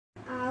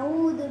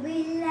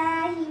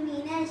بالله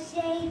من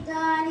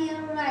الشيطان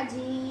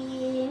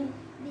الرجيم.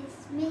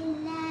 بسم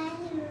الله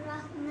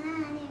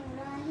الرحمن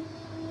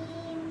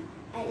الرحيم.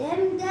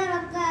 ألم تر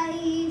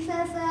كيف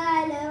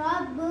فعل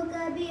ربك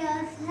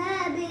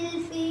بأصحاب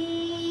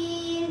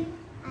الفيل؟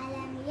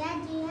 ألم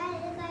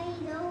يجعل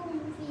كيدهم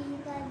في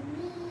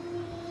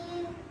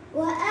تضليل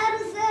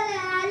وأرسل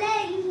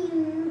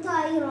عليهم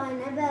طيرا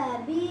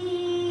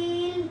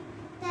أبابيل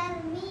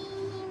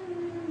ترميهم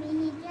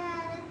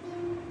بحجارة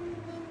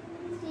من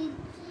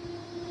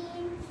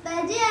سجيل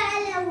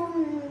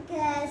فجعلهم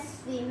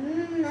كعصف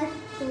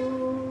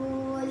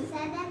مأكول.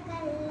 صدق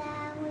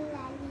الله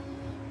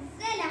العليم.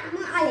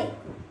 Assalamu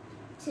alaikum.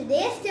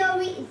 Today's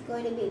story is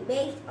going to be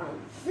based on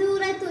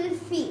Surah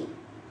Al-Fil.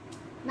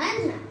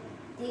 Manha,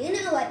 do you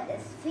know what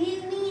this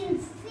fil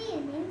means?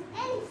 Fil means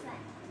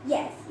elephant.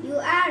 Yes, you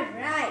are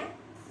right.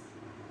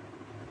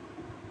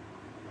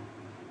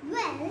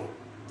 Well,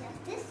 does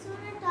this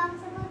surah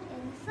talks about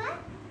elephant?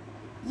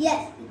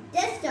 Yes, it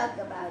does talk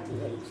about the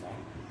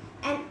elephant.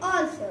 And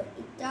also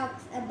it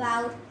talks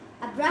about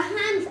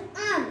Abraham's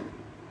army.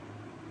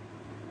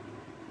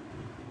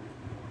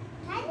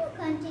 Can you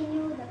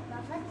continue the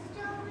prophet's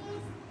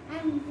stories?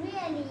 I'm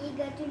really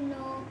eager to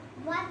know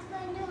what's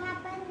going to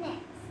happen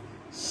next.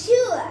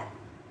 Sure.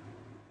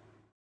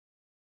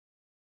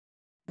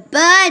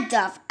 Birds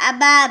of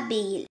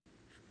Abaabil.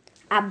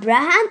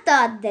 Abraham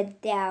thought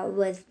that there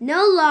was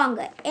no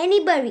longer any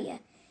barrier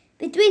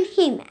between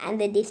him and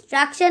the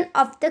destruction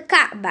of the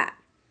Kaaba.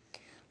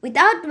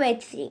 Without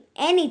wasting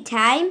any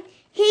time,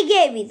 he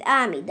gave his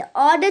army the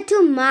order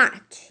to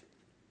march.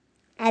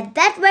 At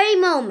that very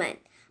moment,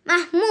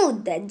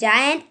 Mahmud, the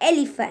giant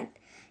elephant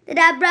that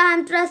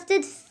Abraham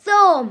trusted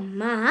so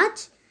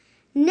much,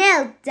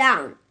 knelt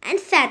down and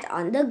sat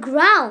on the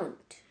ground.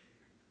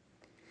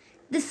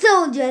 The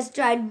soldiers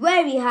tried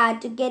very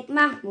hard to get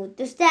Mahmud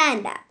to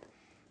stand up,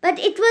 but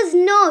it was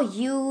no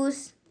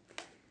use.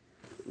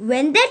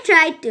 When they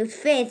tried to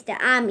face the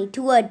army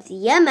towards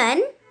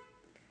Yemen,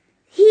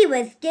 he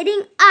was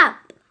getting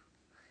up.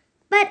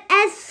 But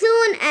as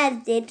soon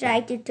as they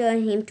tried to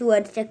turn him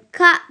towards the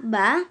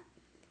Kaaba,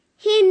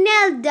 he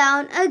knelt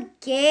down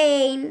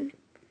again.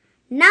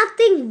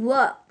 Nothing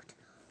worked.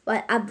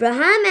 While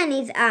Abraham and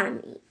his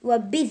army were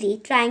busy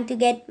trying to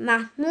get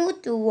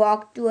Mahmud to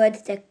walk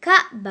towards the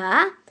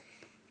Kaaba,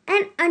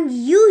 an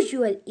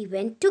unusual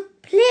event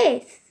took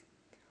place.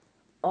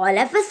 All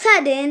of a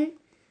sudden,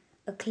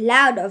 a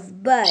cloud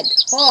of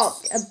birds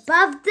hovered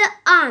above the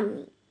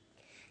army.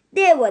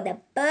 They were the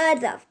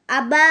Birds of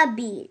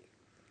Abaabil,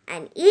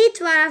 and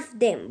each one of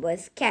them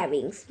was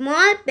carrying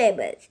small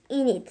pebbles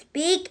in its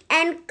beak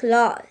and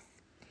claws.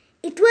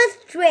 It was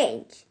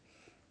strange.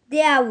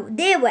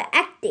 They were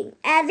acting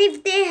as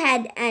if they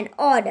had an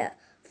order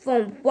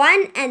from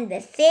one and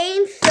the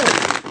same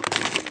source.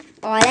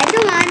 All at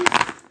once,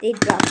 they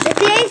dropped the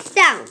place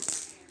down,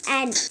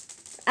 and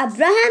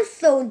Abraham's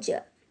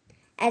soldier,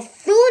 as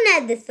soon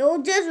as the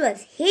soldiers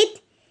was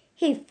hit,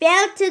 he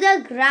fell to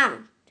the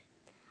ground.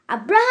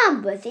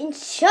 Abraham was in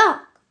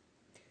shock.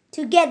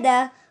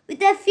 Together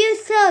with a few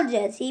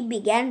soldiers, he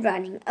began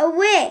running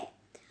away.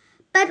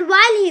 But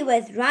while he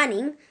was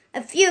running,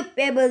 a few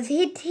pebbles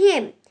hit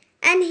him,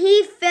 and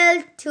he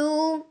fell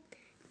too.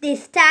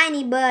 These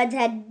tiny birds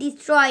had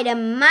destroyed a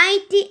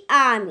mighty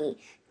army.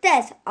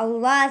 Thus,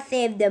 Allah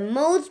saved the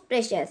most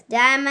precious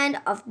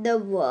diamond of the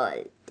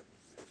world.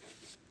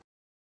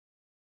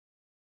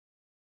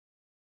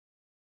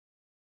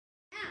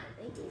 Now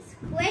it is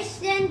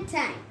question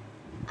time.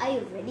 Are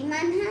you ready,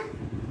 Manha?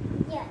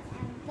 Yes,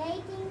 I'm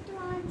waiting to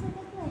answer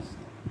the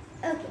question.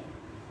 Okay.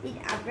 Did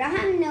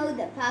Abraham know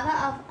the power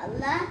of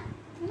Allah?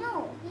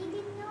 No, he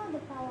didn't know the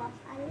power of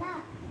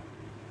Allah.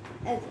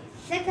 Okay,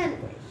 second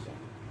question.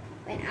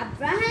 When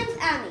Abraham's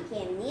army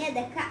came near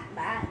the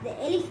Kaaba, the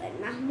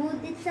elephant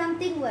Mahmud did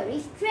something very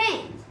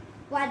strange.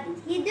 What did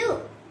he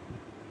do?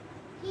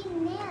 He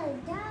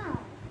knelt down.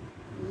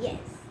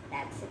 Yes,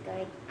 that's the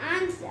correct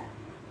answer.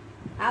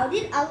 How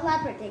did Allah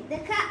protect the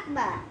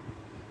Kaaba?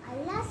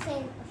 Allah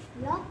sent a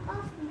flock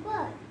of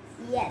birds.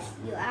 Yes,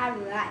 you are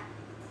right.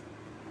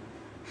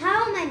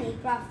 How many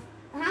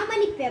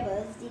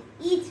pebbles did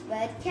each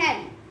bird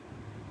carry?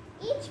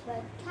 Each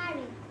bird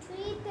carried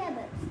 3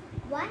 pebbles,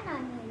 one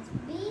on his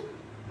beak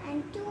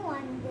and 2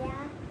 on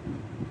their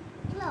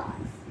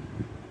claws.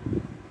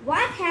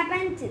 What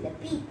happened to the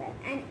people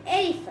and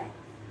elephants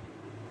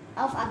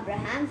of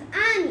Abraham's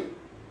army?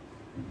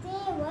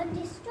 They were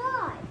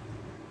destroyed.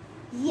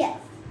 Yes,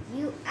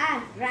 you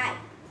are right.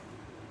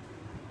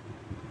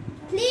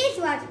 Please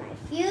watch my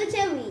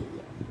future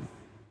videos.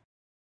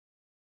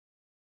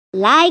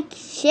 Like,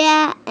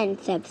 share and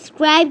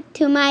subscribe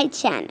to my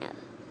channel.